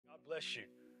bless you.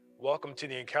 Welcome to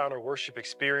the Encounter Worship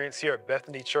Experience here at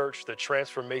Bethany Church, the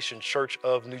Transformation Church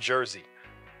of New Jersey.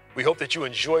 We hope that you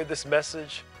enjoy this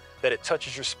message, that it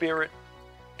touches your spirit,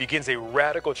 begins a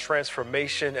radical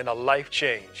transformation and a life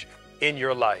change in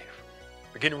your life.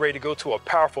 We're getting ready to go to a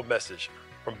powerful message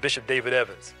from Bishop David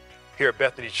Evans here at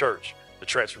Bethany Church, the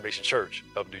Transformation Church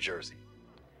of New Jersey.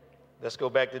 Let's go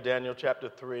back to Daniel chapter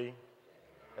 3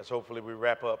 as hopefully we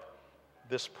wrap up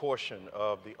this portion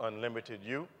of the Unlimited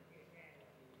You.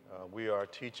 We are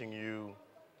teaching you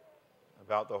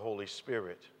about the Holy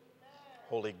Spirit,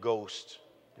 Holy Ghost,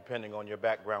 depending on your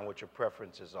background, what your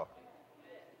preferences are.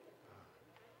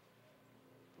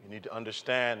 You need to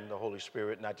understand the Holy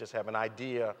Spirit, not just have an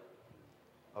idea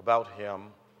about him,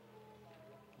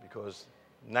 because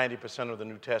 90% of the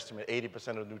New Testament,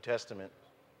 80% of the New Testament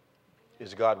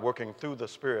is God working through the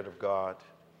Spirit of God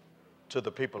to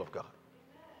the people of God.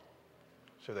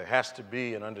 So there has to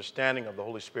be an understanding of the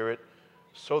Holy Spirit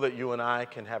so that you and I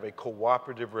can have a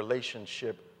cooperative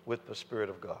relationship with the Spirit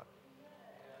of God.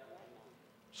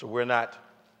 So we're not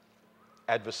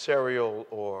adversarial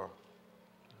or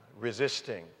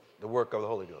resisting the work of the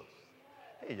Holy Ghost.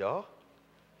 Hey, y'all.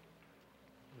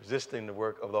 Resisting the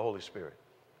work of the Holy Spirit.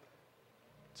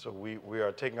 So we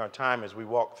are taking our time as we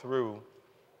walk through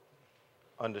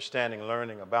understanding,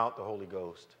 learning about the Holy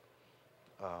Ghost,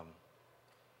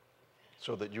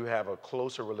 so that you have a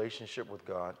closer relationship with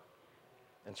God,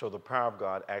 and so the power of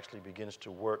God actually begins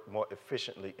to work more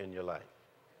efficiently in your life.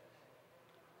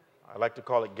 I like to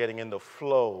call it getting in the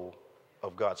flow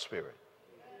of God's Spirit.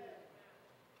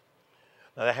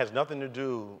 Now, that has nothing to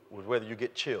do with whether you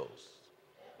get chills.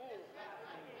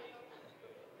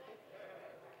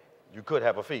 You could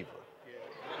have a fever.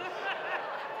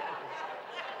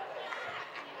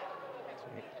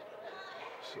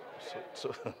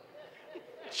 So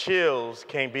chills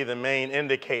can't be the main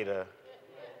indicator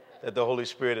that the Holy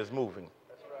Spirit is moving.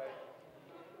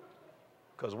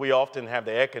 Because we often have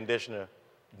the air conditioner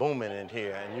booming in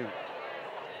here, and you'd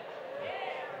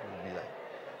be like,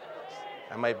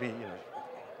 I might be,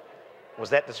 was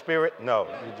that the Spirit? No,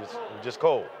 you're just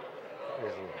cold.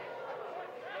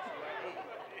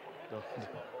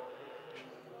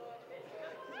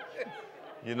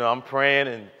 I'm praying,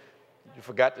 and you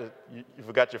forgot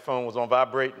your phone was on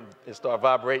vibrate, and it started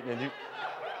vibrating, and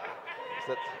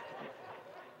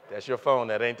that's your phone.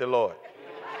 That ain't the Lord.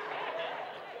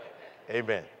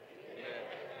 Amen.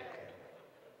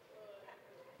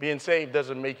 Being saved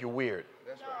doesn't make you weird.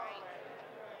 That's right.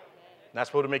 Not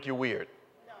supposed to make you weird.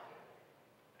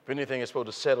 If anything, it's supposed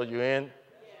to settle you in.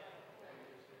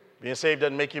 Being saved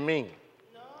doesn't make you mean.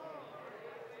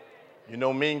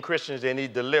 Mean Christians, they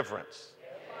need deliverance.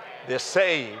 They're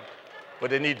saved, but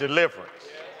they need deliverance.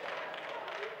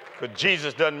 Because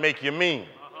Jesus doesn't make you mean.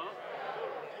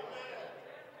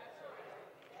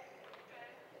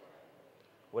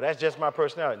 Well, that's just my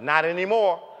personality. Not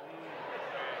anymore.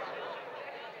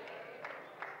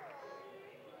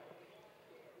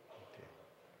 Okay.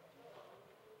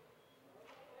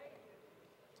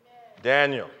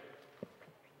 Daniel,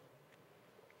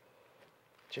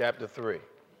 chapter 3.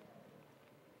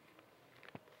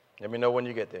 Let me know when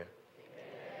you get there.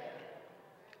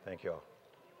 Thank you all.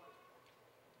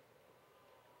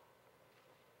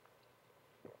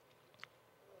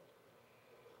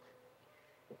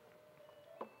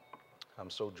 I'm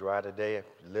so dry today, if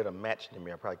you lit a match to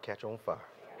me, I'd probably catch on fire.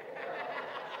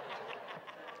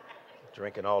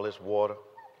 Drinking all this water.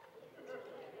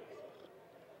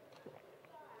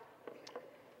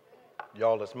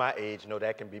 Y'all that's my age know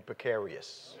that can be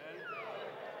precarious.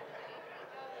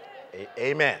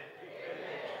 Amen.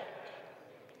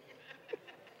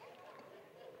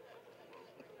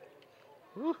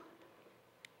 Whew.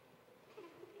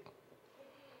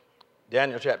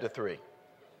 Daniel chapter 3.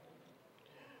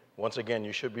 Once again,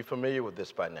 you should be familiar with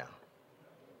this by now.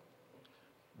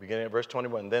 Beginning at verse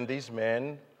 21. Then these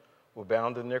men were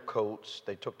bound in their coats.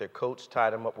 They took their coats,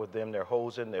 tied them up with them, their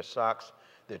hosen, their socks,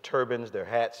 their turbans, their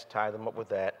hats, tied them up with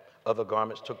that. Other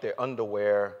garments took their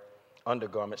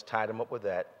undergarments, tied them up with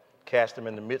that, cast them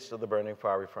in the midst of the burning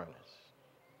fiery furnace.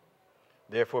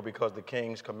 Therefore, because the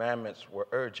king's commandments were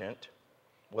urgent,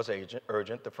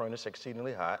 the furnace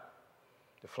exceedingly hot,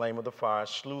 the flame of the fire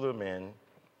slew the men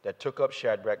that took up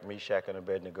Shadrach, Meshach, and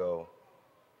Abednego.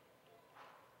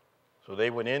 So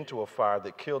they went into a fire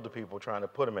that killed the people trying to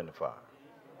put them in the fire.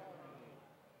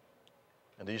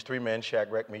 And these three men,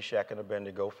 Shadrach, Meshach, and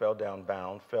Abednego, fell down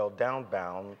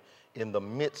bound in the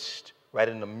midst, right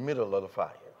in the middle of the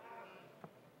fire.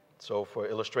 So for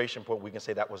illustration point, we can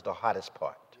say that was the hottest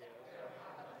part.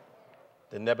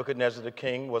 Then Nebuchadnezzar the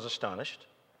king was astonished,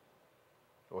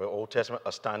 or Old Testament,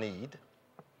 astanid,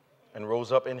 and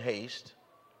rose up in haste,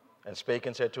 and spake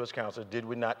and said to his counselors, Did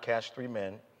we not cast 3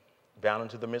 men bound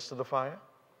into the midst of the fire?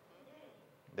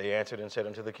 They answered and said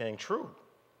unto the king, True,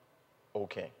 O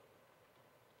king.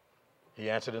 He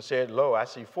answered and said, Lo, I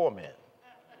see 4 men,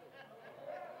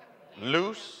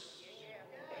 loose,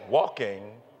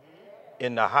 walking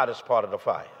in the hottest part of the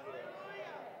fire,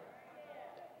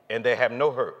 and they have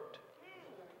no hurt.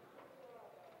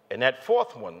 And that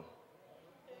 4th one,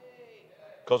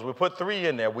 because we put 3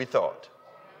 in there, we thought.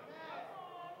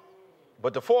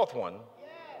 But the 4th one,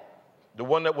 the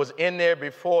one that was in there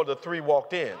before the 3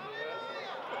 walked in,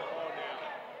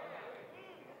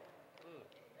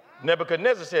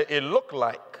 Nebuchadnezzar said it looked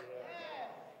like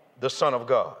the Son of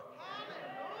God.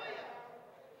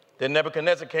 Then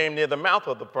Nebuchadnezzar came near the mouth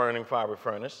of the burning fiery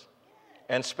furnace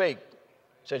and spake,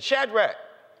 said, Shadrach,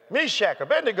 Meshach,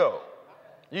 Abednego,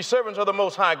 ye servants of the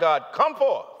Most High God, come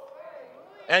forth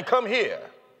and come here.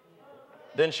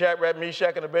 Then Shadrach,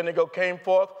 Meshach, and Abednego came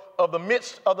forth of the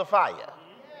midst of the fire.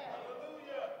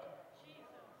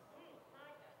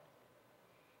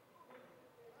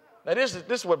 Now this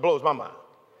is what blows my mind.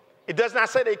 It does not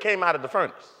say they came out of the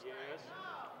furnace.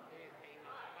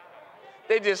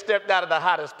 They just stepped out of the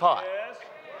hottest part.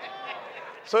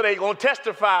 So they're going to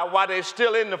testify while they're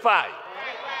still in the fire.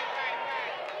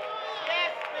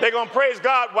 They're going to praise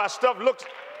God while stuff looks.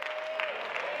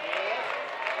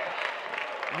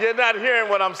 You're not hearing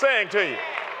what I'm saying to you.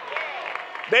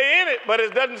 They're in it, but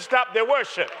it doesn't stop their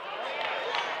worship.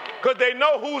 Because they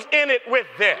know who's in it with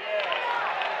them.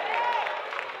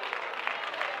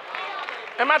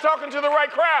 Am I talking to the right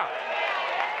crowd?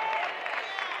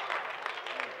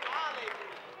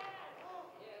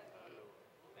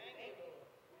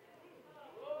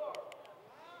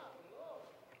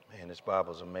 Man, this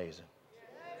Bible's amazing.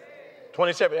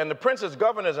 27, and the princes,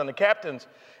 governors, and the captains,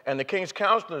 and the king's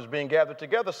counselors being gathered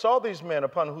together saw these men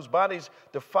upon whose bodies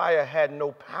the fire had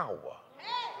no power.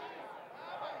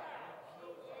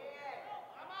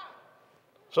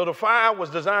 So the fire was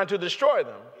designed to destroy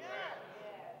them.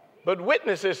 But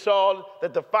witnesses saw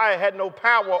that the fire had no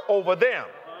power over them.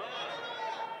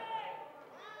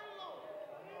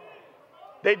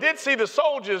 They did see the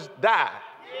soldiers die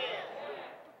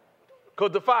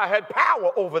because the fire had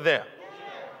power over them.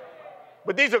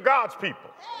 But these are God's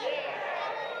people.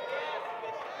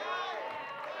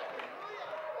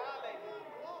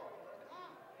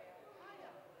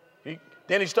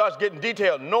 Then he starts getting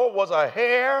detailed. Nor was a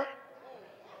hair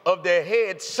of their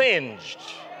head singed.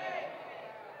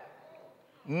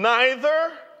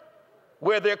 Neither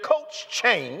were their coats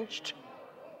changed,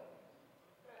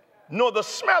 nor the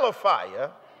smell of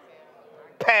fire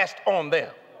passed on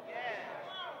them.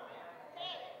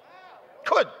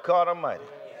 Good God Almighty.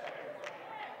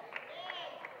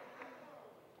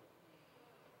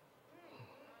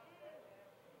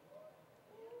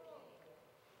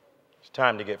 It's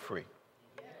time to get free.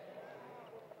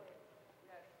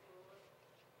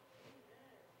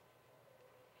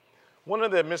 One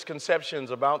of the misconceptions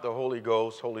about the Holy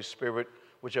Ghost, Holy Spirit,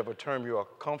 whichever term you are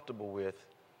comfortable with,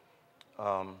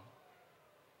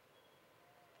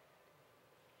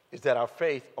 is that our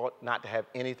faith ought not to have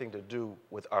anything to do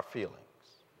with our feelings.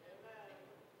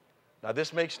 Now,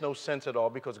 this makes no sense at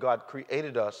all because God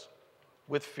created us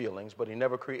with feelings, but he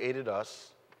never created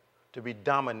us to be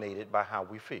dominated by how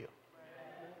we feel.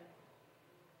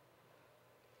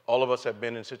 All of us have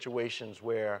been in situations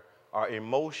where our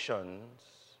emotions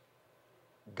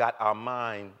got our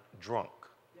mind drunk.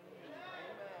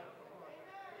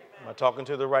 Am I talking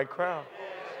to the right crowd?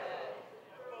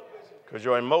 Because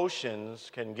your emotions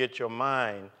can get your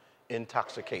mind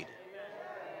intoxicated.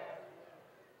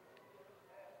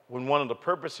 When one of the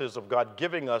purposes of God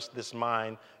giving us this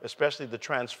mind, especially the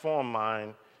transformed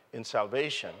mind in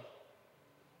salvation,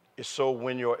 is so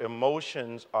when your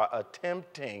emotions are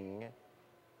attempting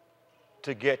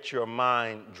to get your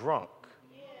mind drunk,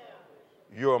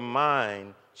 your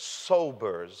mind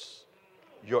sobers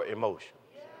your emotions.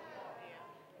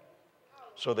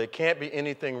 So there can't be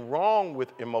anything wrong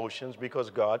with emotions because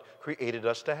God created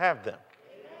us to have them.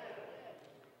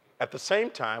 At the same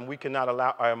time, we cannot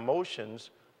allow our emotions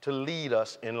to lead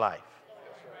us in life.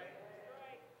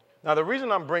 Now, the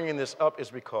reason I'm bringing this up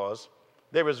is because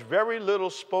there is very little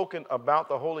spoken about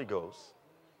the Holy Ghost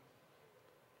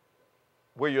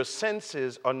where your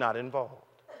senses are not involved.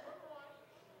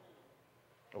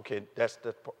 Okay,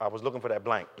 I was looking for that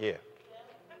blank, yeah.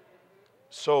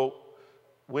 So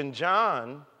when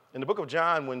John, in the book of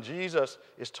John, when Jesus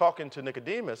is talking to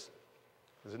Nicodemus,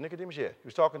 is it Nicodemus? Yeah, he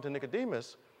was talking to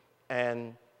Nicodemus,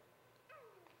 and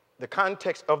the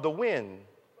context of the wind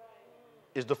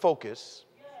is the focus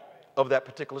of that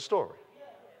particular story.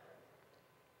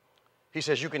 He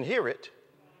says you can hear it.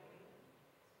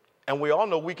 And we all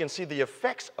know we can see the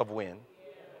effects of wind,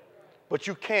 but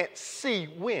you can't see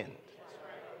wind.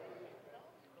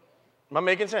 Am I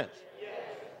making sense?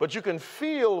 But you can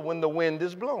feel when the wind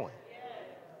is blowing.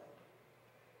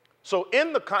 So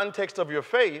in the context of your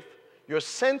faith, your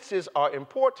senses are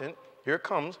important. Here it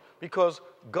comes, because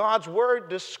God's word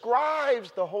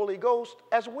describes the Holy Ghost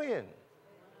as wind.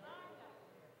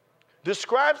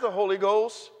 Describes the Holy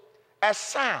Ghost as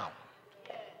sound.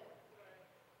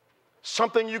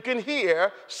 Something you can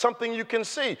hear, something you can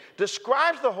see.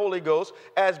 Describes the Holy Ghost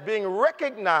as being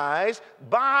recognized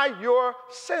by your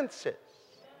senses.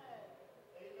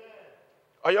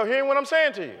 Are y'all hearing what I'm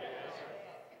saying to you?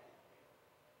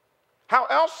 How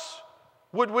else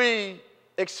would we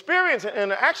experience an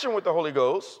interaction with the Holy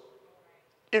Ghost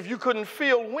if you couldn't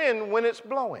feel wind when it's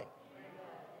blowing?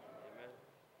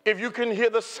 If you can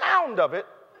hear the sound of it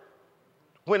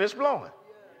when it's blowing?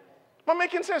 Am I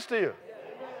making sense to you?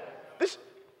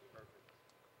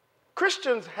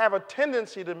 Christians have a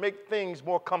tendency to make things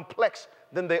more complex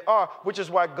than they are, which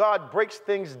is why God breaks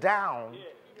things down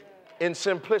in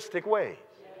simplistic ways.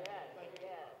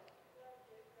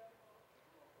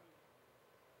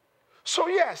 So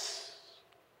yes,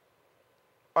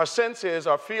 our senses,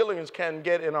 our feelings can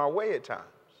get in our way at times.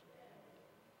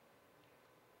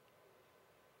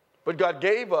 But God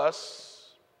gave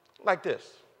us like this.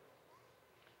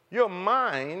 Your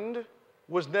mind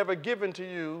was never given to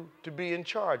you to be in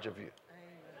charge of you.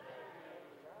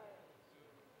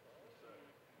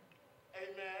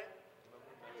 Amen.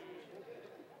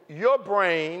 Your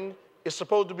brain is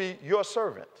supposed to be your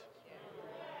servant.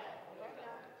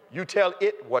 You tell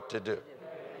it what to do.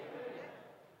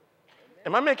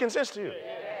 Am I making sense to you?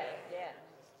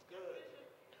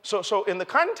 So in the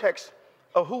context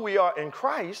of who we are in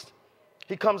Christ,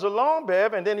 he comes along,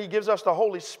 Bev, and then he gives us the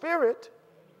Holy Spirit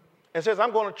and says,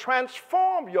 I'm going to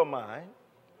transform your mind,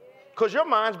 because your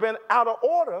mind's been out of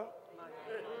order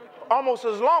almost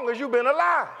as long as you've been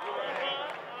alive.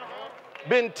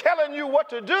 Been telling you what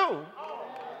to do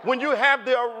when you have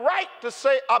the right to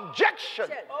say objection.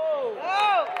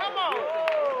 Oh, come on.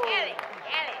 Get it.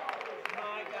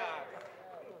 My God.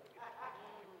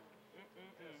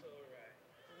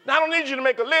 Now, I don't need you to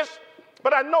make a list,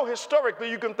 but I know historically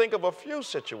you can think of a few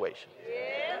situations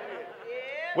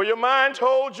where your mind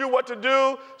told you what to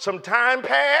do, some time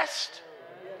passed,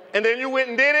 and then you went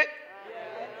and did it.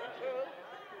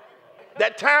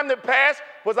 That time that passed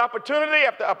was opportunity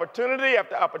after opportunity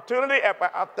after opportunity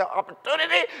after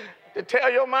opportunity to tell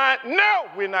your mind, no,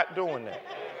 we're not doing that.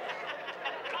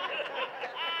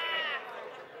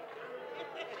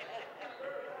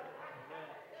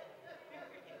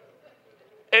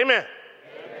 Amen.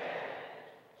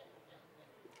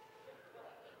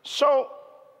 So,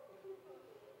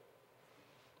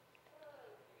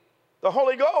 the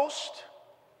Holy Ghost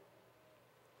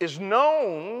is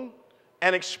known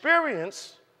and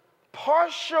experienced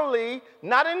partially,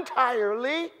 not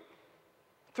entirely,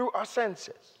 through our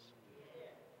senses.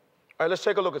 All right, let's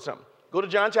take a look at something. Go to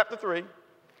John chapter 3.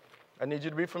 I need you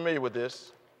to be familiar with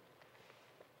this.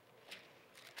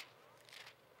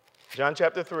 John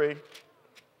chapter 3.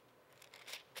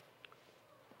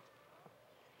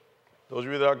 Those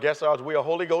of you that are guest stars, we're a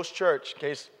Holy Ghost church. In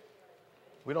case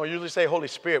we don't usually say Holy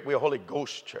Spirit, we're a Holy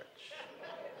Ghost church.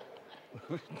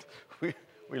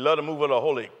 we love to move with the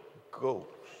Holy Ghost.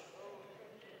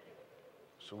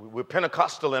 So we're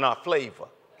Pentecostal in our flavor.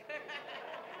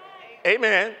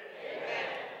 Amen.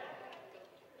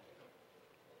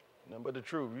 Nothing but the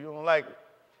truth. You don't like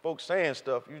folks saying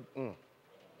stuff.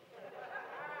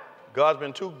 God's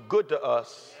been too good to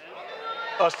us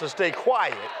to stay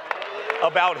quiet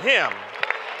about him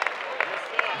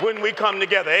when we come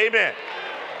together. Amen.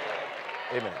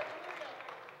 Amen.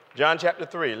 John chapter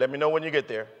 3. Let me know when you get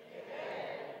there.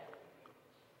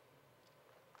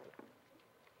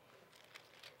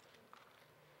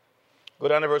 Go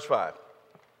down to verse 5.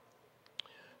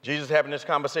 Jesus having this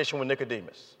conversation with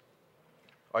Nicodemus.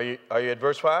 Are you at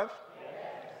verse 5? Yes.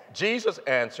 Jesus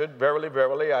answered, verily,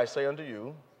 verily, I say unto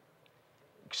you,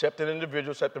 except an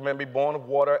individual, except a man be born of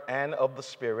water and of the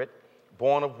Spirit,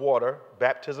 born of water,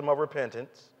 baptism of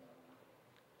repentance,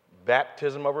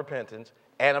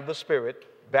 and of the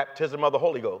Spirit, baptism of the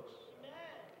Holy Ghost. Amen.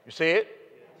 You see it?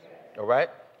 Yes. All right.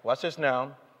 Watch this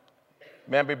now.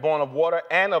 Man be born of water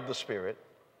and of the Spirit,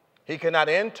 he cannot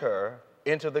enter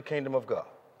into the kingdom of God.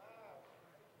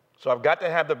 So I've got to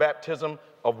have the baptism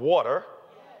of water,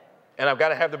 and I've got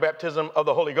to have the baptism of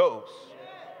the Holy Ghost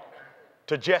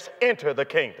to just enter the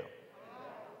kingdom.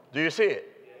 Do you see it?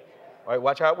 All right,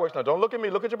 watch how it works now. Don't look at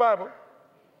me. Look at your Bible.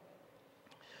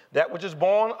 That which is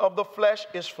born of the flesh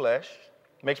is flesh.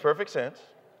 Makes perfect sense.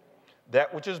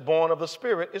 That which is born of the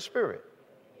spirit is spirit.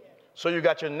 So you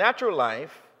got your natural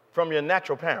life from your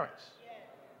natural parents.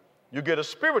 You get a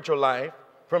spiritual life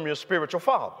from your spiritual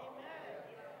father,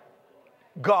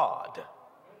 God.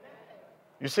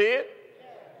 You see it?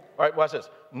 All right, watch this.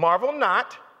 Marvel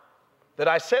not that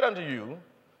I said unto you,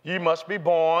 ye must be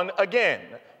born again.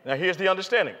 Now here's the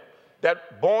understanding.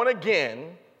 That born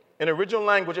again in original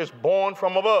language is born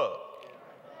from above.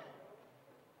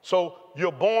 So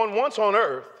you're born once on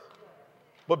earth,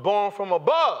 but born from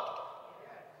above,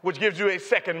 which gives you a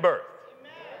second birth.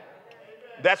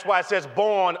 That's why it says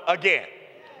born again.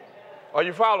 Are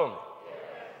you following me?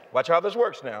 Watch how this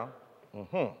works now.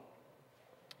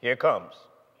 Here it comes.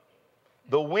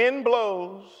 The wind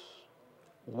blows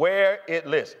where it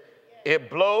lists. It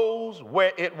blows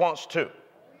where it wants to.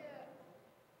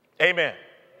 Amen.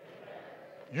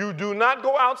 You do not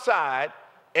go outside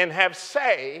and have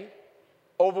say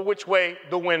over which way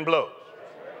the wind blows.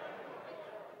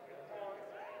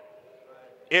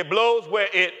 It blows where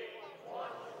it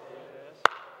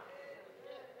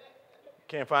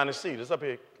can't find a seat. It's up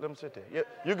here. Let them sit there. Yeah,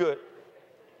 you good.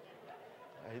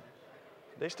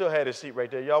 They still had his seat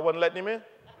right there. Y'all wasn't letting him in?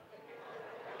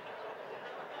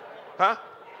 Huh?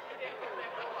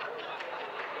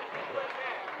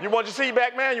 You want your seat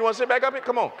back, man? You want to sit back up here?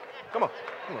 Come on. Come on.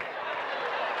 Come on.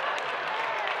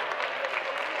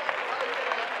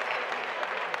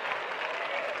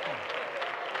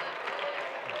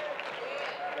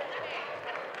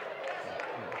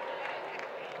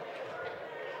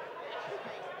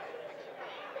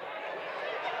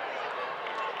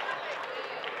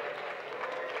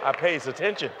 I pays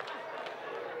attention.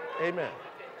 Amen.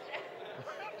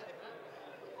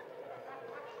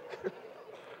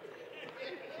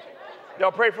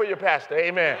 Y'all pray for your pastor.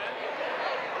 Amen.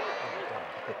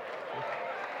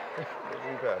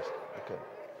 Okay.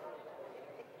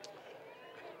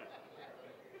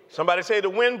 Somebody say the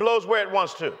wind blows where it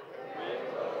wants to.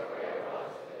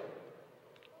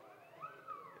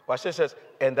 Watch this. It says,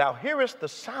 and thou hearest the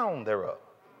sound thereof.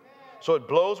 So it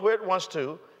blows where it wants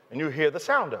to, and you hear the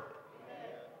sound of it.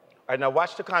 All right, now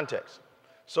watch the context.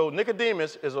 So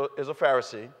Nicodemus is a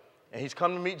Pharisee, and he's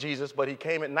come to meet Jesus, but he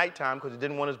came at nighttime because he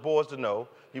didn't want his boys to know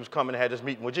he was coming and had this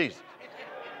meeting with Jesus.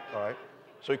 All right?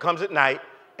 So he comes at night,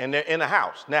 and they're in a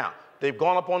house. Now, they've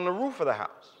gone up on the roof of the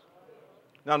house.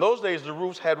 Now, in those days, the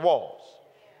roofs had walls.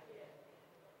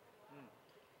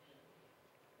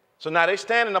 So now they're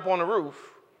standing up on the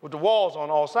roof with the walls on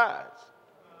all sides,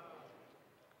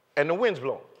 and the wind's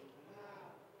blowing.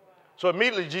 So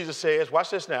immediately Jesus says, watch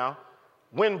this now,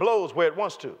 wind blows where it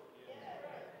wants to.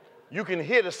 You can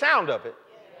hear the sound of it,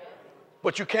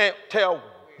 but you can't tell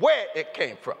where it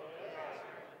came from.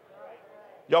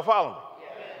 Y'all follow me?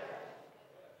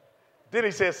 Then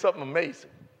he says something amazing.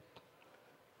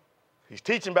 He's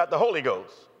teaching about the Holy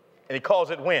Ghost, and he calls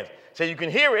it wind. So you can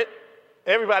hear it.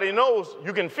 Everybody knows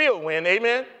you can feel wind.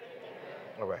 Amen?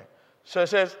 All right. So it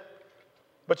says,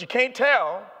 but you can't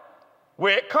tell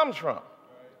where it comes from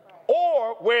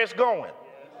or where it's going.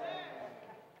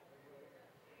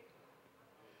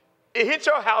 It hits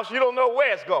your house, you don't know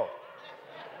where it's going.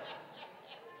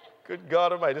 Good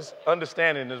God Almighty, this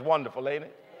understanding is wonderful, ain't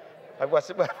it? Watch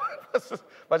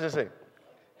this thing.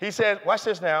 He says, watch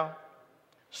this now.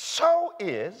 So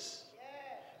is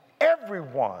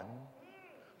everyone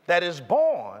that is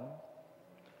born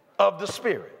of the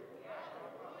Spirit.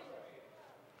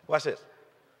 Watch this.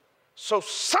 So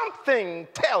something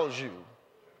tells you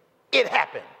it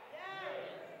happened.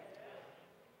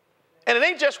 And it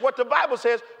ain't just what the Bible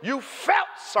says, you felt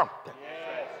something.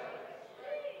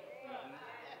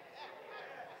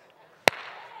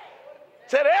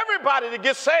 Said everybody that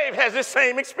gets saved has this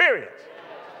same experience.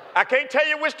 I can't tell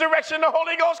you which direction the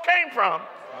Holy Ghost came from,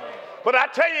 but I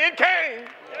tell you it came,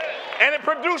 and it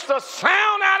produced a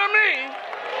sound out of me.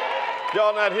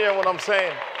 Y'all not hearing what I'm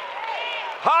saying?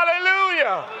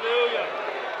 Hallelujah. Hallelujah.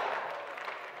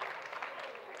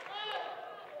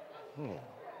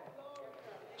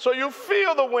 So you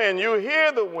feel the wind, you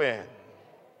hear the wind.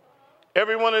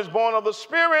 Everyone is born of the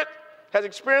Spirit has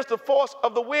experienced the force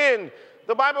of the wind.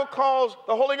 The Bible calls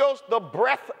the Holy Ghost the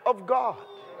breath of God.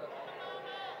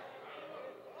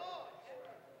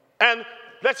 And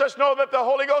lets us know that the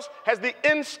Holy Ghost has the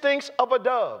instincts of a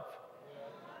dove.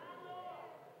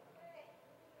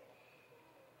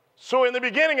 So in the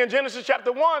beginning, in Genesis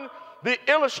chapter 1, the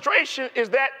illustration is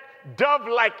that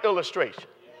dove-like illustration.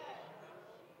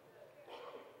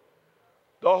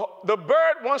 The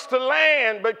bird wants to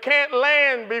land, but can't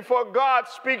land before God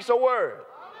speaks a word.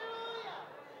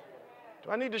 Do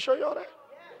I need to show y'all that?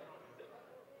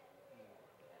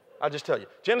 I'll just tell you.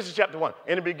 Genesis chapter 1.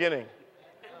 In the beginning,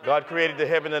 God created the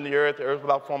heaven and the earth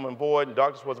without form and void, and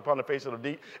darkness was upon the face of the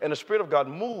deep. And the Spirit of God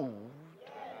moved,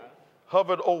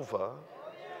 hovered over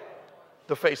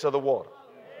the face of the water.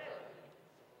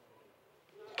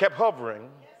 Kept hovering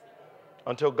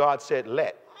until God said,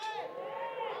 let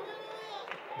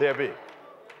there be.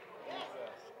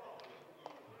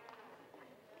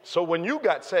 So when you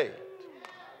got saved,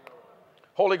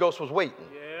 Holy Ghost was waiting.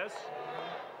 Yes.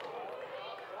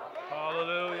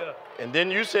 Hallelujah. And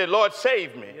then you said, Lord,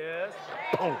 save me. Yes.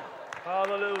 Boom.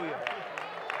 Hallelujah.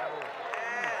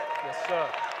 Yes, sir.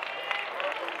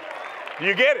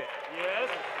 You get it? Yes.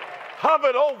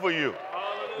 Hovered over you,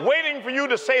 Hallelujah. waiting for you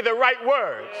to say the right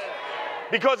words,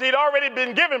 because he'd already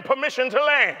been given permission to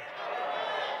land.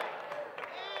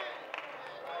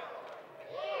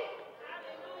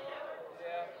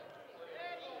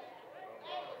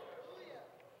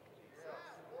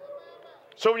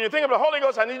 So when you think of the Holy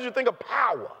Ghost, I need you to think of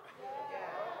power.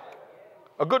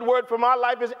 A good word for my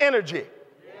life is energy,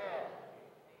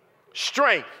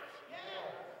 strength,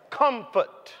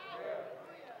 comfort.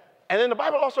 And then the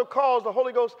Bible also calls the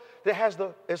Holy Ghost that has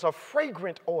it's a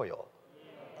fragrant oil.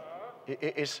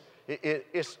 It's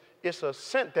a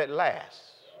scent that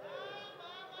lasts.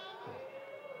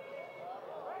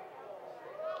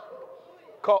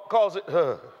 Calls it,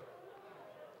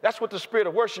 that's what the spirit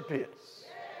of worship is.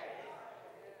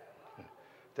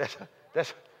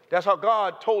 That's how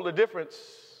God told the difference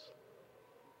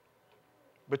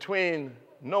between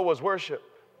Noah's worship,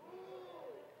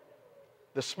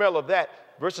 the smell of that,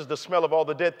 versus the smell of all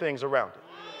the dead things around it.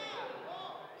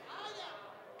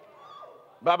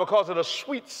 The Bible calls it a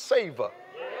sweet savor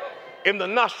in the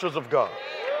nostrils of God.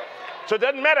 So it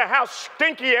doesn't matter how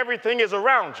stinky everything is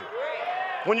around you.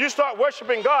 When you start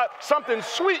worshiping God, something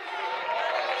sweet.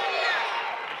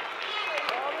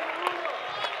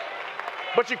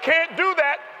 But you can't do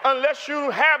that unless you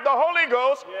have the Holy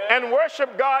Ghost and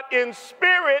worship God in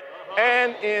spirit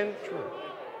and in truth.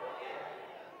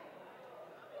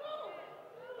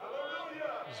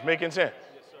 It's making sense.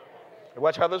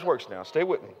 Watch how this works now. Stay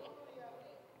with me.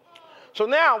 So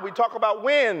now we talk about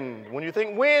wind. When you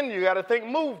think wind, you got to think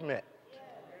movement.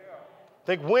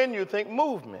 Think wind, you think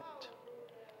movement.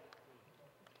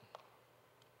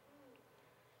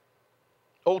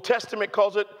 Old Testament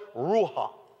calls it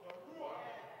ruha,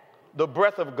 the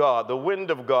breath of God, the wind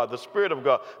of God, the Spirit of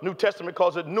God. New Testament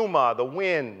calls it pneuma, the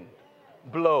wind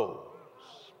blows.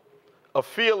 A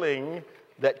feeling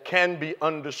that can be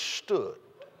understood.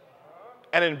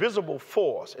 An invisible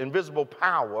force, invisible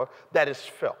power that is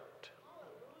felt.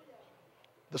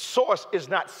 The source is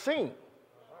not seen,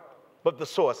 but the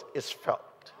source is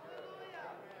felt.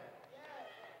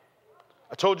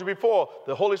 I told you before,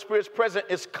 the Holy Spirit's presence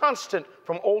is constant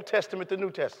from Old Testament to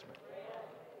New Testament.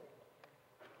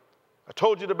 I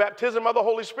told you the baptism of the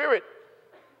Holy Spirit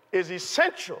is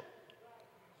essential.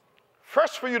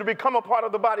 First, for you to become a part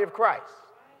of the body of Christ.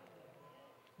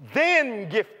 Then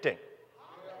gifting.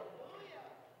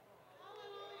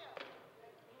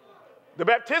 The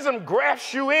baptism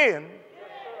grafts you in,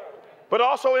 but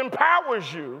also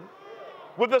empowers you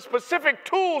with the specific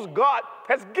tools God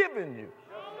has given you.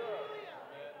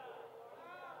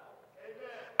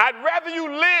 I'd rather you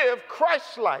live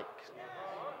Christ-like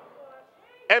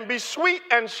and be sweet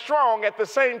and strong at the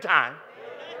same time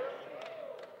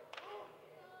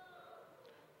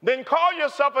than call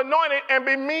yourself anointed and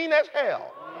be mean as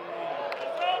hell.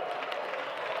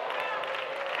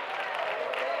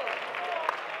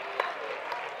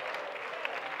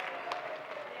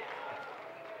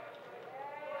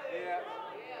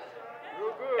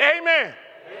 Amen.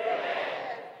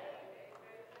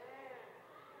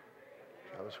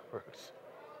 How this works.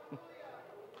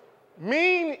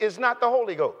 Mean is not the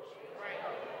Holy Ghost.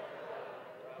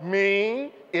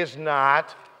 Mean is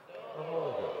not the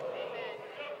Holy Ghost.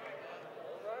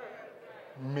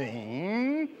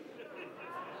 Mean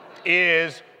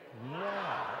is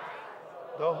not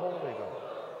the Holy Ghost.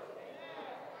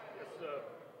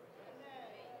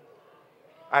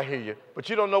 I hear you, but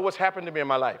you don't know what's happened to me in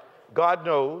my life. God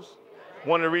knows.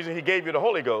 One of the reasons he gave you the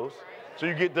Holy Ghost, so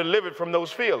you get delivered from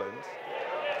those feelings.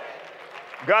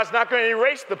 God's not going to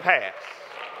erase the past.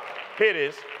 Here it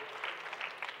is.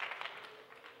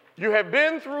 You have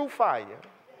been through fire,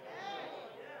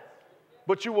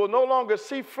 but you will no longer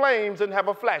see flames and have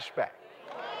a flashback.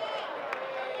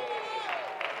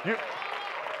 You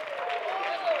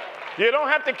don't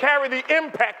have to carry the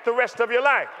impact the rest of your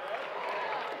life.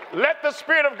 Let the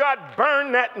Spirit of God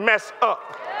burn that mess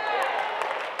up.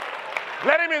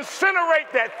 Let him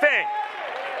incinerate that thing.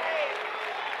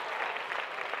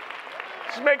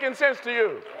 It's making sense to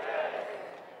you.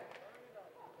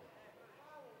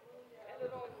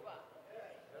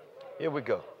 Here we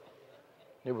go.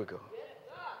 Here we go.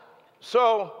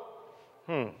 So,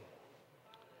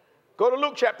 go to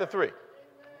Luke chapter 3.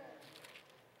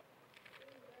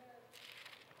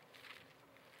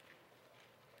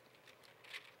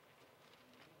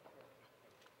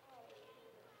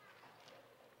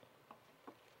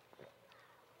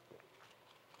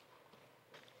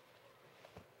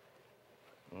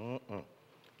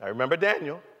 I remember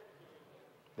Daniel.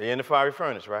 They're in the fiery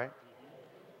furnace, right?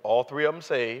 All three of them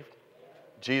saved.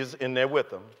 Jesus in there with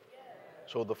them.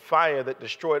 So the fire that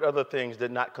destroyed other things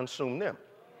did not consume them.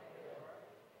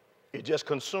 It just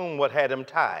consumed what had them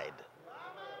tied.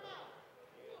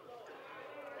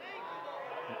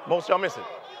 Most of y'all miss it.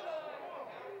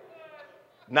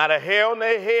 Not a hair on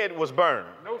their head was burned.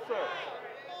 No, sir.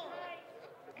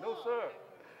 No,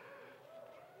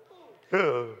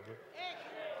 sir.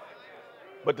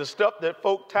 But the stuff that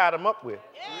folk tied them up with,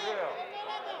 Yeah.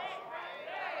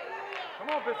 Come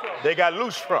on, Bishop. they got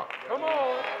loose from. Come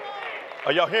on.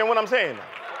 Are y'all hearing what I'm saying now?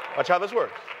 Watch how this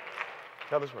works.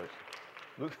 How this works.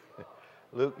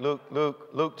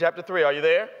 Luke chapter 3. Are you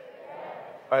there?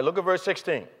 All right, look at verse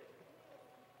 16.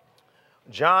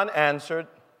 John answered.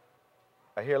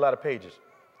 I hear a lot of pages.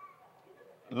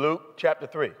 Luke chapter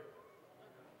 3.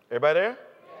 Everybody there?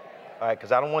 All right,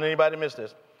 because I don't want anybody to miss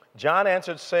this. John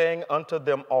answered, saying unto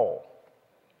them all,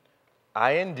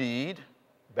 I indeed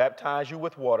baptize you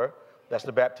with water. That's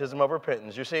the baptism of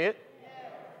repentance. You see it?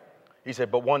 He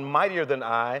said, but one mightier than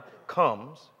I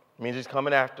comes, means he's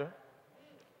coming after,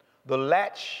 the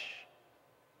latch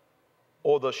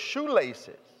or the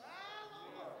shoelaces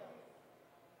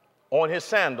on his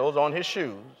sandals, on his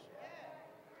shoes,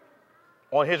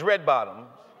 on his red bottoms,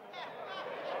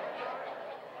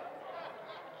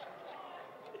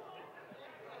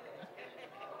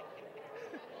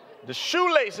 the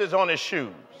shoelaces on his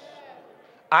shoes,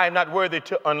 I am not worthy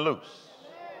to unloose.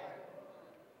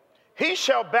 He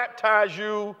shall baptize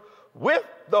you with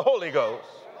the Holy Ghost.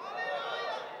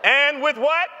 And with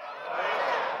what?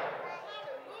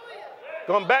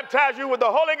 Going to baptize you with the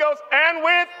Holy Ghost and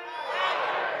with?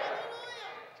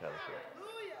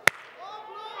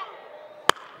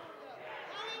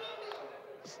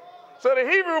 So the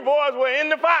Hebrew boys were in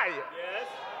the fire. Yes.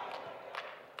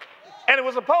 And it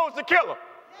was supposed to kill them.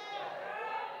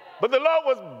 But the Lord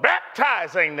was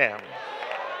baptizing them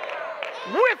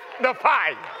with the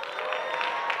fire.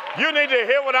 You need to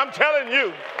hear what I'm telling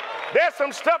you. There's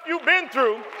some stuff you've been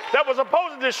through that was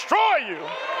supposed to destroy you,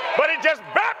 but it just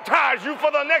baptized you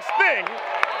for the next thing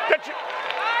that you...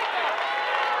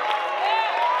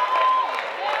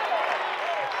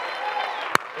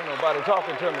 Ain't nobody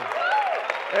talking to me.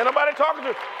 Ain't nobody talking to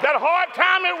me. That hard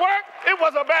time at work, it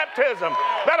was a baptism.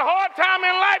 That hard time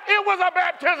in life, it was a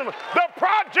baptism. The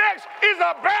project is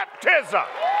a baptism.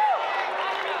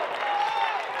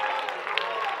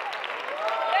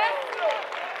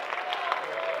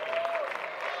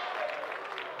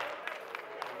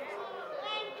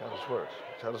 That's how this works.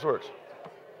 That's how this works.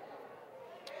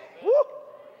 Woo!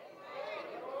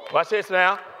 Watch this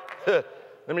now.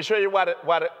 Let me show you why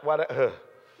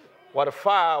the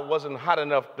fire wasn't hot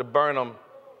enough to burn them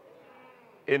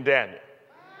in Daniel.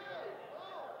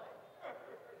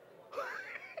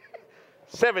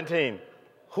 17,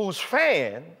 whose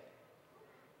fan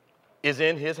is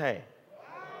in his hand.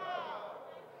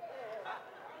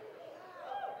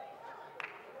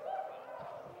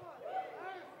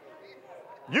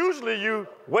 Usually you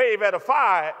wave at a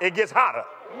fire, it gets hotter.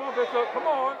 Come on, Bishop. Come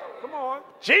on. Come on.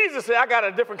 Jesus said, I got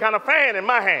a different kind of fan in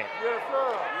my hand. Yes,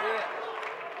 sir.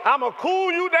 Yeah. I'm going to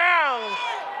cool you down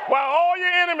while all your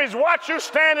enemies watch you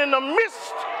stand in the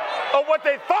midst of what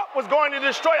they thought was going to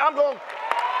destroy. I'm going to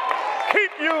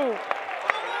keep you.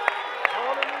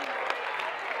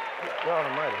 God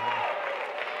Almighty.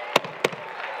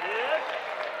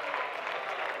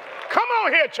 Come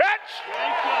on here, church.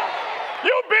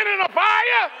 You've been in a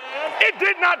fire. It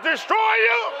did not destroy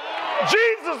you.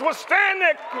 Jesus was standing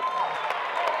there.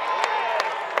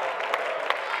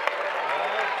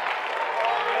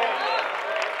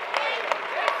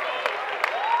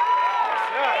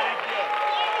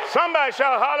 Somebody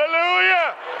shout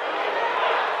hallelujah.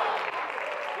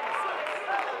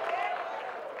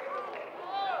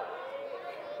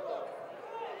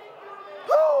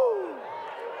 Woo.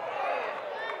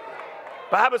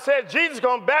 Bible says Jesus is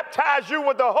going to baptize you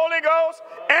with the Holy Ghost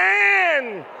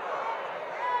and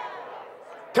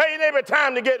tell your neighbor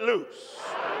time to get loose.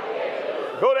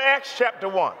 Go to Acts chapter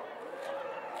 1.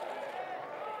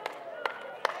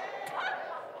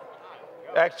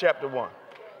 Acts chapter 1.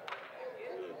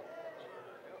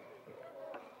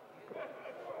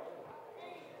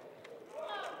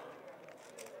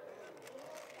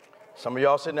 Some of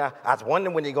y'all sitting there, I was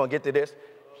wondering when you're going to get to this.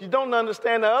 If you don't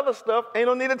understand the other stuff, ain't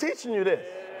no need of teaching you this.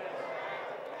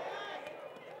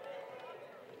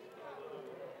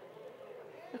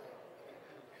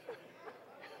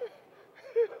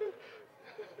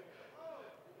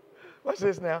 Watch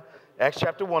this now. Acts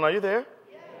chapter 1, are you there?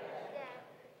 Yes.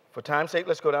 For time's sake,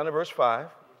 let's go down to verse 5.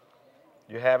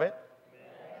 You have it? Yes.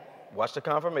 Watch the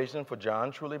confirmation. For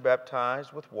John truly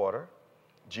baptized with water,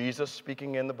 Jesus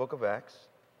speaking in the book of Acts.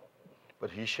 But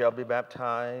he shall be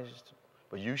baptized,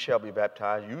 but you shall be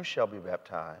baptized, you shall be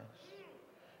baptized,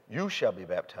 you shall be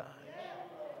baptized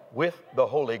with the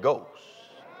Holy Ghost.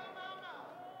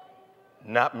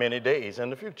 Not many days in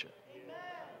the future.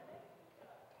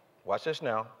 Watch this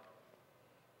now.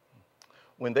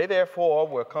 When they therefore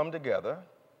were come together,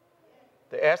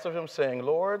 they asked of him, saying,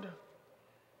 Lord,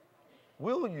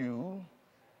 will you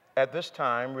at this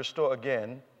time restore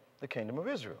again the kingdom of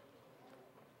Israel?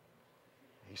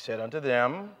 He said unto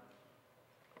them,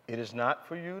 it is not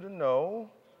for you to know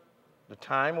the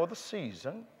time or the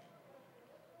season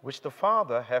which the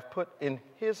Father hath put in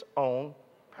his own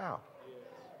power.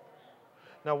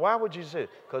 Now, why would you say it?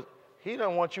 Because he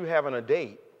don't want you having a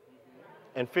date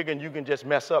and figuring you can just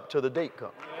mess up till the date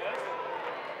comes.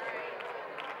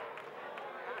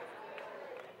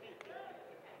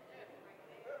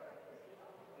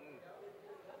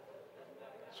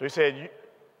 So he said,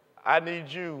 I need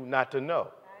you not to know.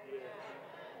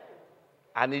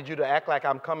 I need you to act like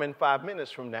I'm coming 5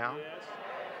 minutes from now,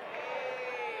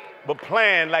 but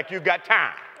plan like you got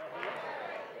time.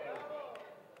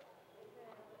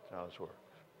 That's how this works.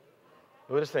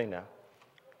 Look at this thing now.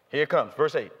 Here it comes,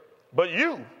 verse 8. But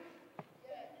you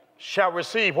shall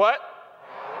receive what?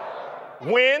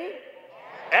 When?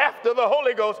 After the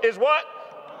Holy Ghost is what?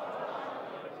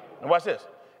 And watch this.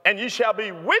 And you shall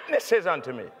be witnesses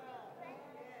unto me.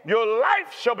 Your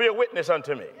life shall be a witness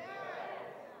unto me.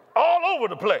 All over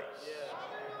the place.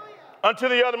 Unto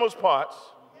the uttermost parts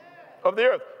of the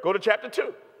earth. Go to chapter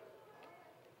 2.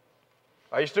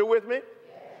 Are you still with me?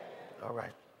 All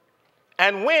right.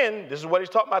 And when, this is what he's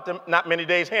talking about, not many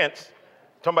days hence,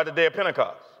 talking about the day of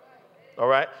Pentecost. All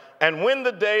right? And when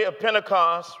the day of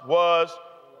Pentecost was,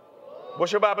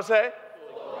 what's your Bible say?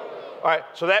 All right,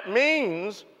 so that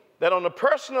means that on a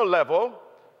personal level,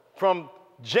 from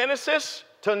Genesis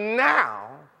to now,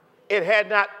 it had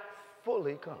not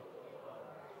fully come.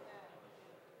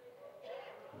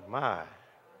 My.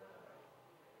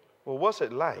 Well, what's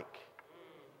it like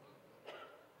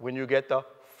when you get the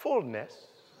fullness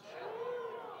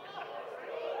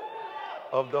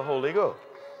of the Holy Ghost?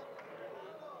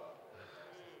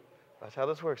 That's how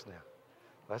this works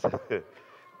now.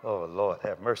 Oh, Lord,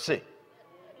 have mercy.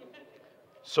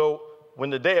 So when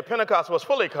the day of Pentecost was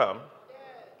fully come,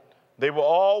 they were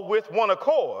all with one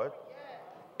accord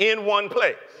in one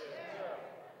place.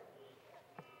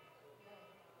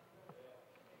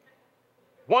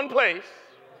 One place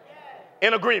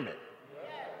in agreement.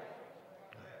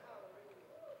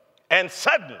 And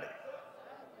suddenly,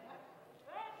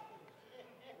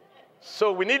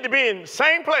 so we need to be in the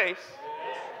same place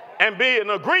and be in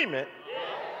agreement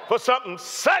for something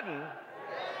sudden.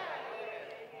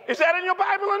 Is that in your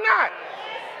Bible or not?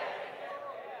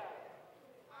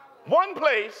 One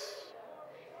place,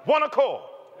 one accord.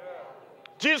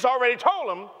 Jesus already told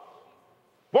them,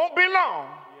 won't be long,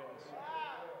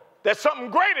 that something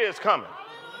greater is coming.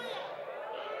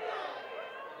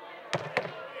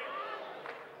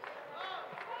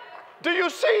 Do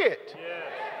you see it?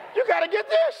 You got to get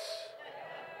this.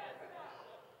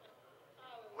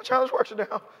 Watch how this works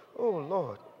now. Oh,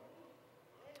 Lord.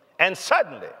 And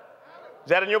suddenly, is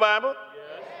that in your Bible?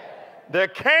 Yes. There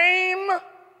came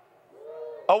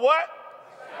a what?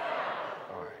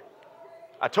 All right.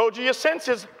 I told you your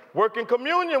senses work in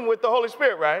communion with the Holy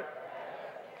Spirit, right?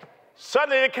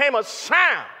 Suddenly there came a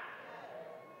sound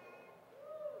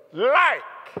like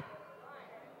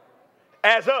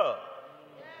as of.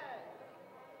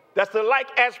 That's the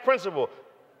like as principle.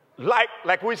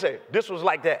 Like we say, this was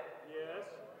like that. Yes.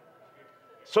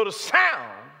 So the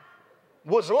sound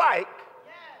was like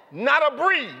not a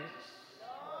breeze,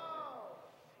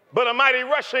 but a mighty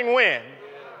rushing wind.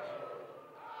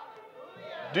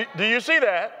 Do you see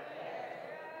that?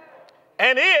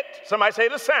 And it, somebody say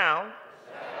the sound,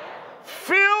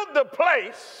 filled the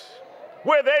place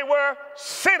where they were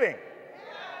sitting.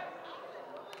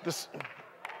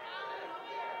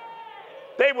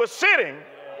 They were sitting,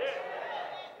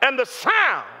 and the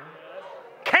sound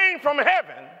came from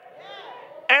heaven,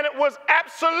 and it was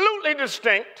absolutely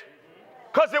distinct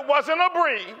because it wasn't a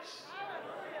breeze.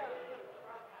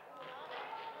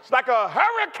 It's like a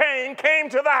hurricane came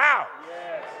to the house.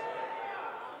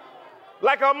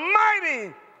 like a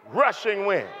mighty rushing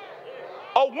wind,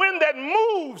 a wind that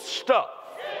moves stuff,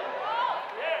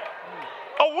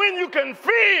 a wind you can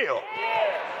feel,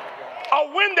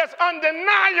 a wind that's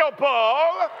undeniable,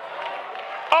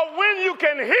 a wind you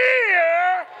can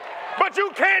hear, but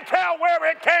you can't tell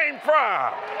where it came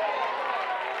from.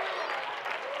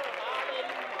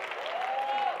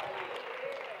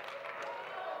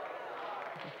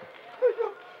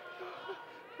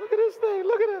 Look at this thing.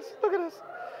 Look at this. Look at this.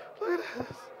 Look at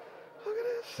this. Look at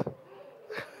this.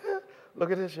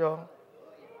 Look at this, y'all.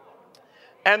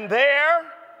 And there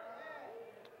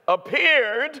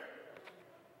appeared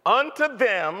unto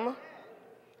them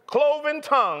cloven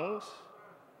tongues.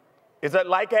 Is that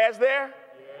like as there?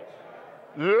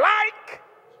 Yes. Like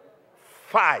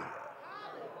fire.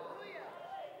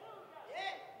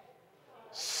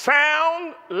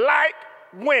 Sound like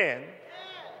wind.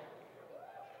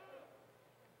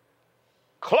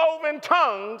 Cloven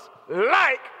tongues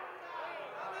like.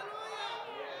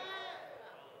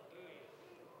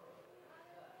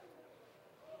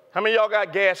 How many of y'all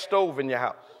got gas stove in your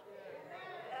house?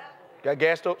 Got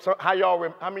gas stove? So how many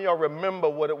of y'all remember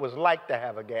what it was like to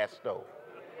have a gas stove?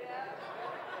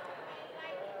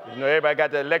 You know, everybody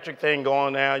got the electric thing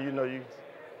going now. You know,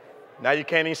 now you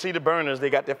can't even see the burners. They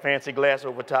got their fancy glass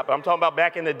over top. I'm talking about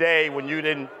back in the day when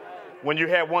you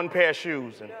had one pair of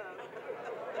shoes.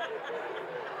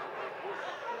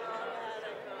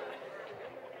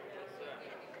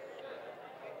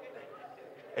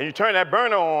 And you turn that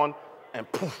burner on, and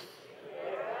poof,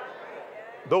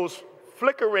 those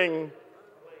flickering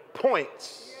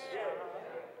points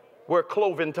were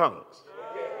cloven tongues.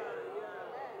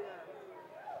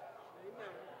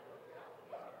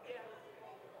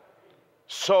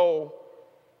 So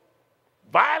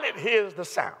Violet hears the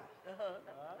sound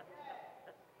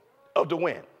of the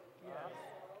wind.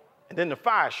 And then the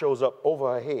fire shows up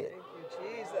over her head. Thank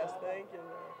you, Jesus. Thank you,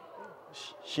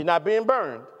 Lord. She's not being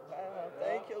burned.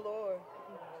 Thank you, Lord.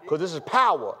 Because this is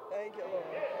power Thank you, Lord.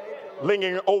 Thank you, Lord.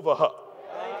 lingering over her.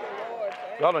 Thank you, Lord.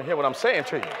 Y'all don't hear what I'm saying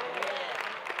to you.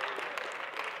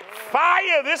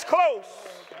 Fire this close,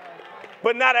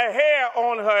 but not a hair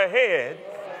on her head.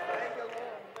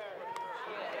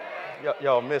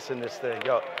 Y'all missing this thing.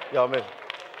 Y'all missing.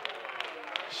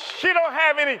 She don't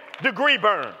have any degree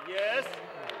burn. Yes.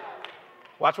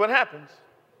 Watch what happens.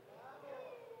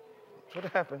 Watch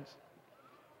what happens.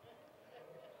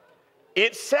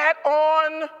 It sat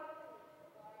on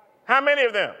how many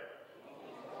of them?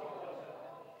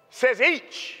 Says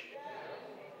each.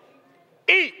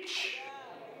 Each.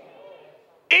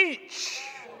 Each.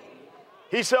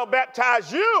 He shall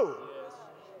baptize you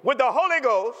with the Holy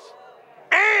Ghost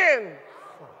and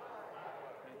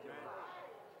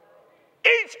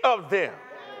each of them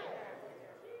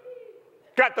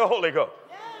got the Holy Ghost.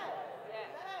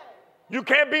 You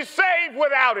can't be saved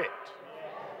without it.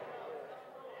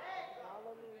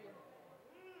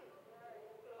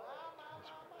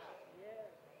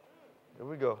 Here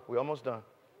we go. We're almost done.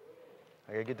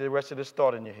 I gotta get the rest of this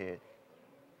thought in your head.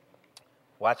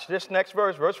 Watch this next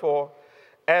verse, verse 4.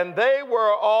 And they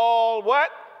were all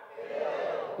what?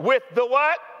 With the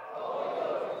what?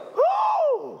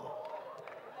 Woo!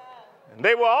 And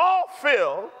they were all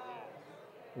filled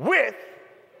with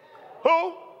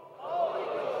who?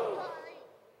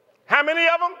 How many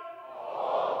of them?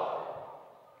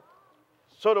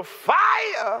 So the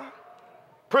fire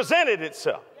presented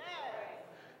itself.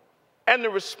 And the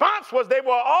response was they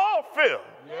were all filled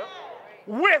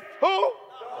with who?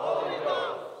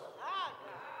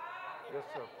 Yes, sir. Yes,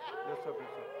 sir. Yes, sir.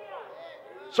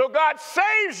 So God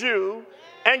saves you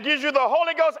and gives you the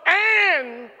Holy Ghost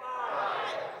and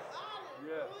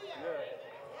Yes, yes.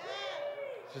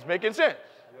 this is making sense.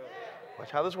 Watch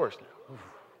how this works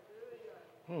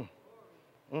now.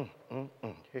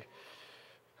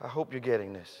 I hope you're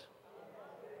getting this.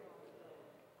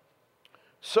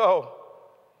 So,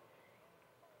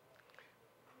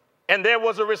 and there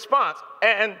was a response,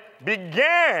 and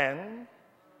began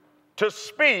to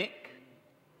speak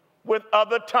with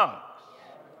other tongues,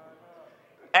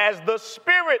 as the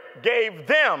Spirit gave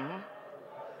them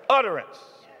utterance.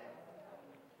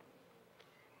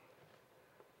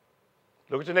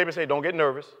 Look at your neighbor and say, don't get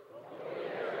nervous.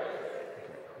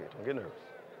 Don't get nervous.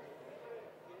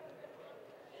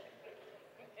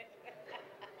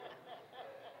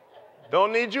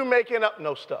 Don't need you making up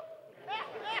no stuff.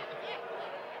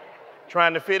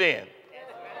 Trying to fit in.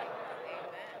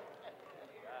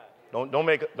 Don't go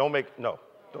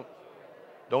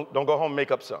home and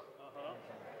make up something.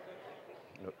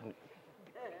 No.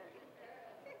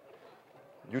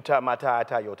 You tie my tie, I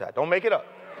tie your tie. Don't make it up.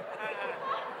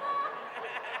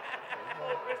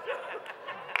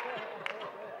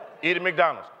 Eat at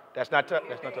McDonald's. That's not tough.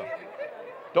 That's not tough.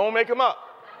 Don't make him up.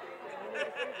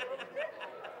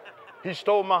 He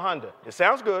stole my Honda. It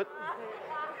sounds good.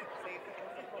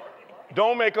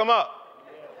 Don't make him up.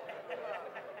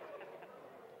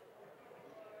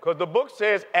 Because the book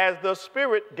says, as the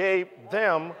Spirit gave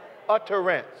them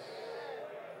utterance.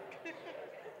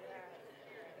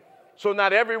 So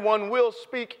not everyone will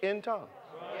speak in tongues.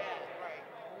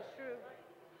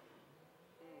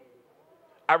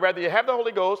 I'd rather you have the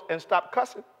Holy Ghost and stop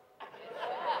cussing.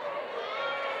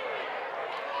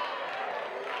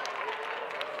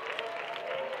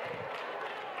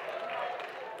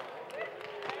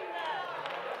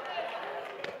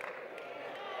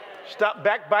 Stop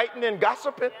backbiting and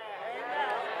gossiping.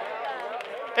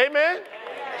 Amen.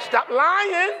 Stop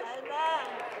lying.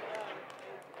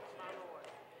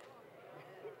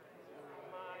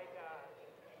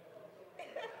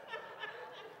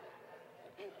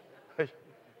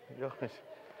 Okay.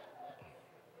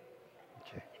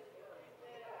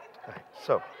 All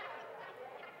right.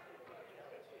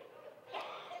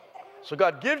 So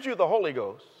God gives you the Holy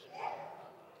Ghost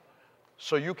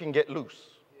so you can get loose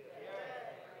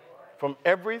from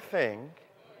everything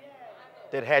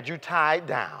that had you tied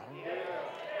down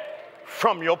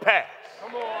from your past.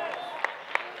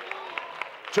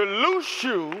 To loose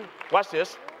you, watch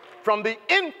this, from the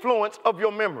influence of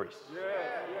your memories.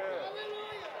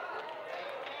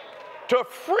 To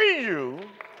free you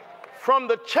from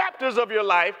the chapters of your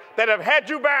life that have had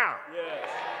you bound.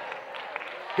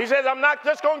 He says, I'm not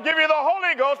just going to give you the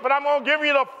Holy Ghost, but I'm going to give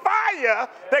you the fire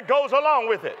that goes along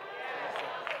with it.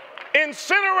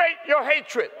 Incinerate your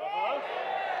hatred.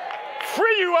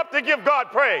 Free you up to give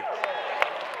God praise.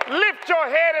 Lift your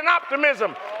head in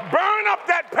optimism. Burn up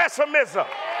that pessimism.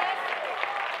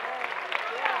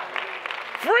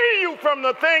 Free you from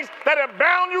the things that have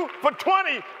bound you for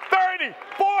 20, 30,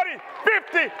 40,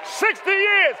 50, 60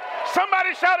 years.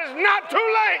 Somebody shout, it's not too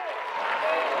late.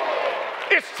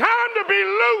 It's time to be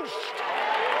loosed.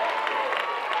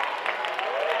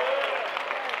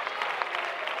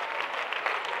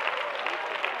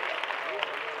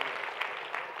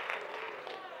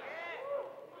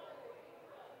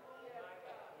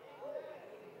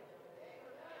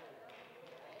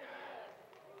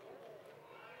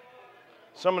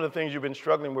 Some of the things you've been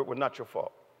struggling with were not your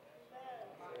fault.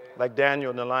 Like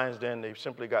Daniel in the lion's den, they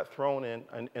simply got thrown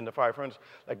in the fire furnace.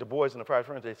 Like the boys in the fire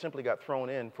furnace, they simply got thrown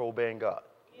in for obeying God.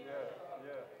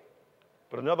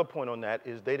 But another point on that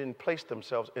is they didn't place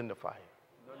themselves in the fire.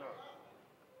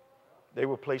 They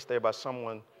were placed there by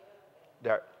someone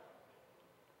that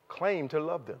claimed to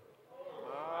love them.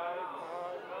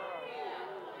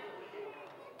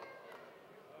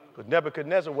 But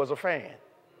Nebuchadnezzar was a fan.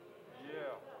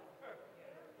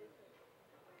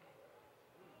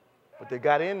 But they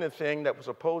got in the thing that was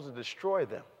supposed to destroy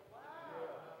them.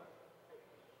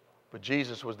 But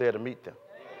Jesus was there to meet them.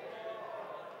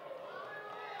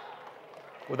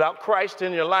 Without Christ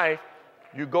in your life,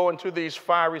 you go into these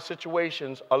fiery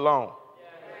situations alone.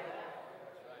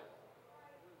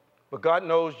 But God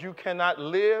knows you cannot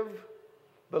live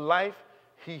the life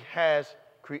He has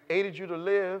created you to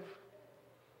live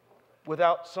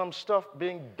without some stuff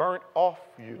being burnt off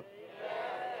you.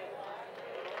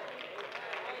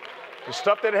 The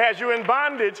stuff that has you in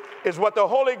bondage is what the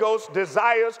Holy Ghost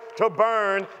desires to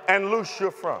burn and loose you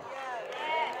from.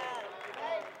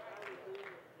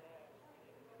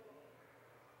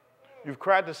 You've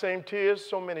cried the same tears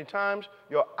so many times,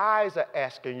 your eyes are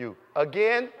asking you,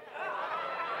 again?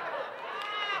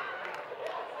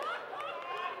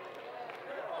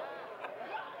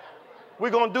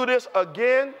 We're going to do this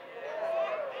again?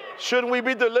 Shouldn't we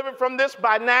be delivered from this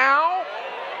by now?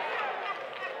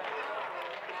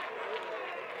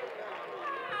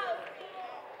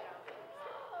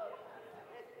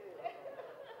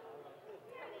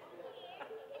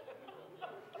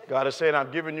 God is saying,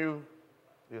 I've given you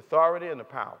the authority and the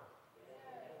power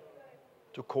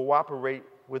to cooperate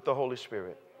with the Holy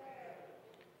Spirit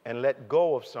and let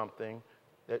go of something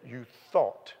that you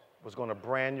thought was going to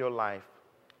brand your life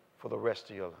for the rest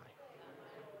of your life.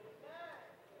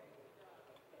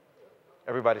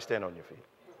 Everybody stand on your feet.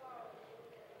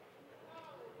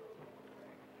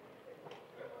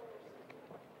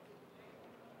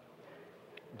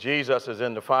 Jesus is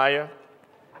in the fire.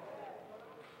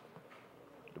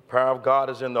 The power of God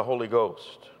is in the Holy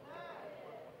Ghost.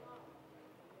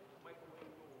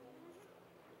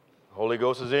 The Holy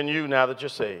Ghost is in you now that you're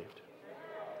saved.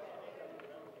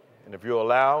 And if you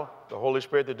allow the Holy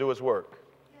Spirit to do His work,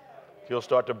 He'll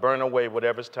start to burn away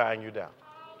whatever's tying you down.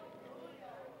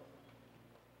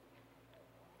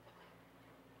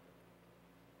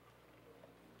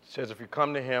 It says if you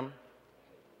come to Him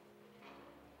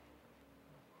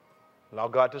Allow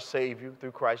God to save you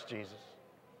through Christ Jesus.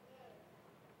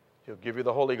 He'll give you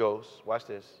the Holy Ghost. Watch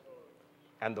this.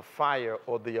 And the fire,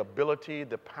 or the ability,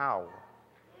 the power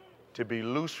to be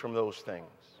loose from those things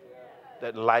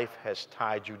that life has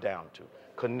tied you down to,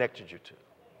 connected you to.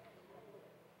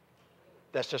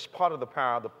 That's just part of the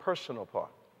power, the personal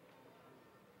part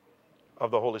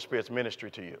of the Holy Spirit's ministry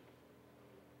to you.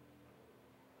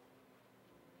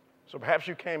 So perhaps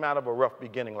you came out of a rough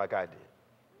beginning like I did.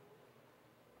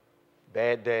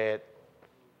 Bad dad,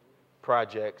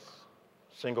 projects,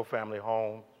 single family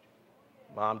home.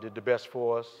 Mom did the best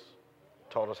for us,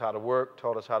 taught us how to work,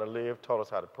 taught us how to live, taught us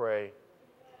how to pray.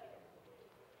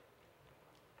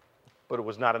 But it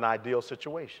was not an ideal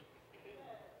situation.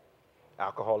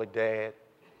 Alcoholic dad,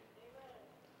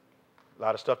 a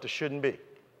lot of stuff that shouldn't be.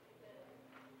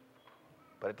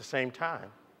 But at the same time,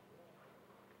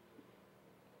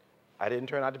 I didn't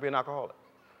turn out to be an alcoholic.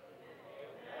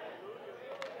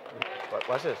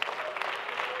 Watch this.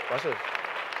 Watch this.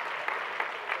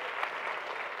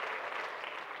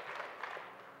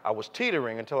 I was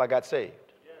teetering until I got saved.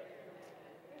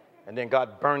 And then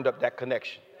God burned up that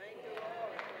connection.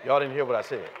 Y'all didn't hear what I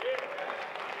said.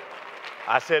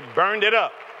 I said burned it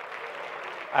up.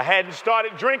 I hadn't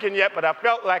started drinking yet, but I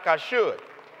felt like I should.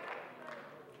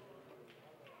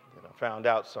 And I found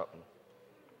out something.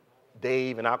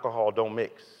 Dave and alcohol don't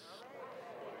mix.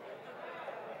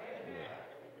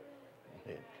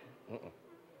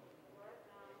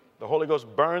 The Holy Ghost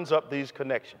burns up these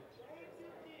connections.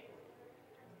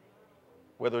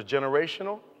 Whether it's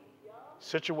generational,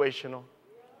 situational,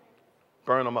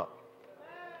 burn them up.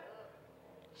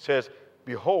 It says,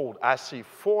 behold, I see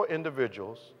 4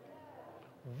 individuals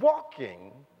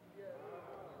walking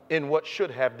in what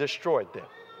should have destroyed them.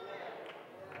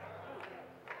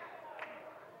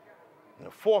 And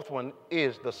the 4th one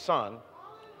is the Son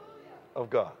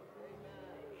of God.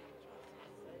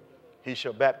 He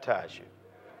shall baptize you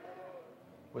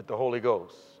with the Holy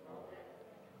Ghost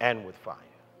and with fire.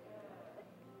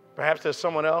 Perhaps there's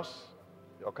someone else,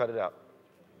 y'all cut it out.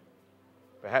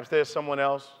 Perhaps there's someone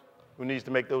else who needs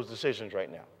to make those decisions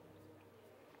right now.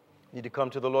 You need to come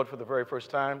to the Lord for the very first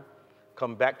time.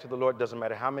 Come back to the Lord. Doesn't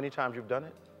matter how many times you've done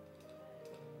it.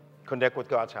 Connect with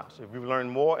God's house. If you've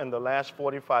learned more in the last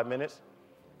 45 minutes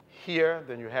here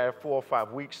than you have 4 or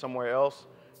 5 weeks somewhere else,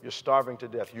 you're starving to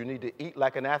death. You need to eat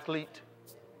like an athlete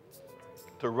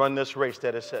to run this race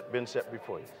that has been set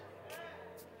before you.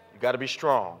 You got to be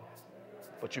strong,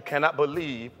 but you cannot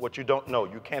believe what you don't know.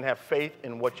 You can't have faith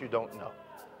in what you don't know.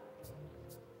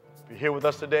 If you're here with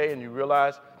us today and you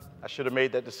realize, I should have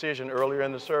made that decision earlier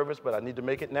in the service, but I need to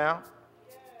make it now,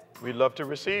 we'd love to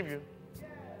receive you.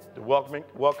 The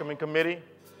welcoming committee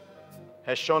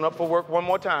has shown up for work one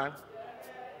more time.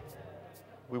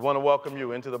 We want to welcome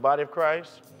you into the body of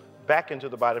Christ, back into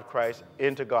the body of Christ,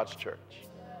 into God's church.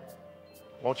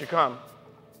 Won't you come?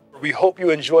 We hope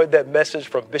you enjoyed that message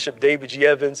from Bishop David G.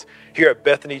 Evans here at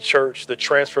Bethany Church, the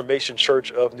Transformation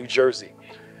Church of New Jersey.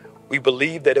 We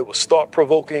believe that it was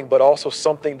thought-provoking, but also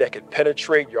something that could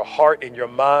penetrate your heart and your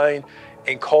mind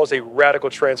and cause a radical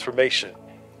transformation.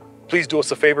 Please do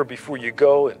us a favor before you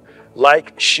go and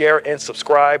like, share, and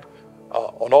subscribe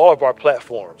on all of our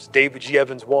platforms, David G.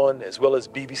 Evans 1, as well as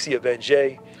BBC Event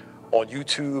J, on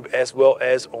YouTube, as well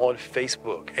as on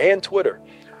Facebook and Twitter.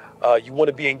 You want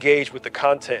to be engaged with the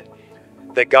content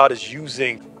that God is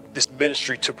using this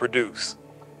ministry to produce.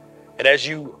 And as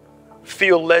you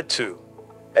feel led to,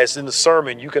 as in the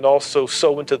sermon, you can also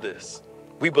sow into this.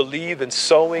 We believe in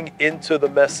sowing into the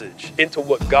message, into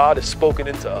what God has spoken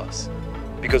into us,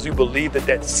 because we believe that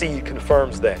that seed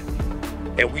confirms that.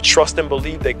 And we trust and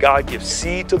believe that God gives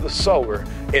seed to the sower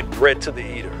and bread to the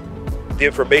eater. The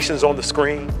information is on the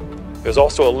screen. There's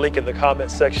also a link in the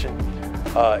comment section.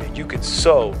 You can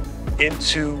sow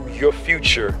into your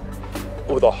future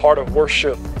with a heart of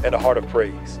worship and a heart of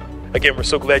praise. Again, we're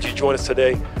so glad you joined us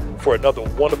today for another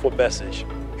wonderful message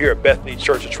here at Bethany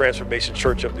Church, the Transformation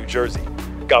Church of New Jersey.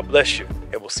 God bless you,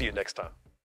 and we'll see you next time.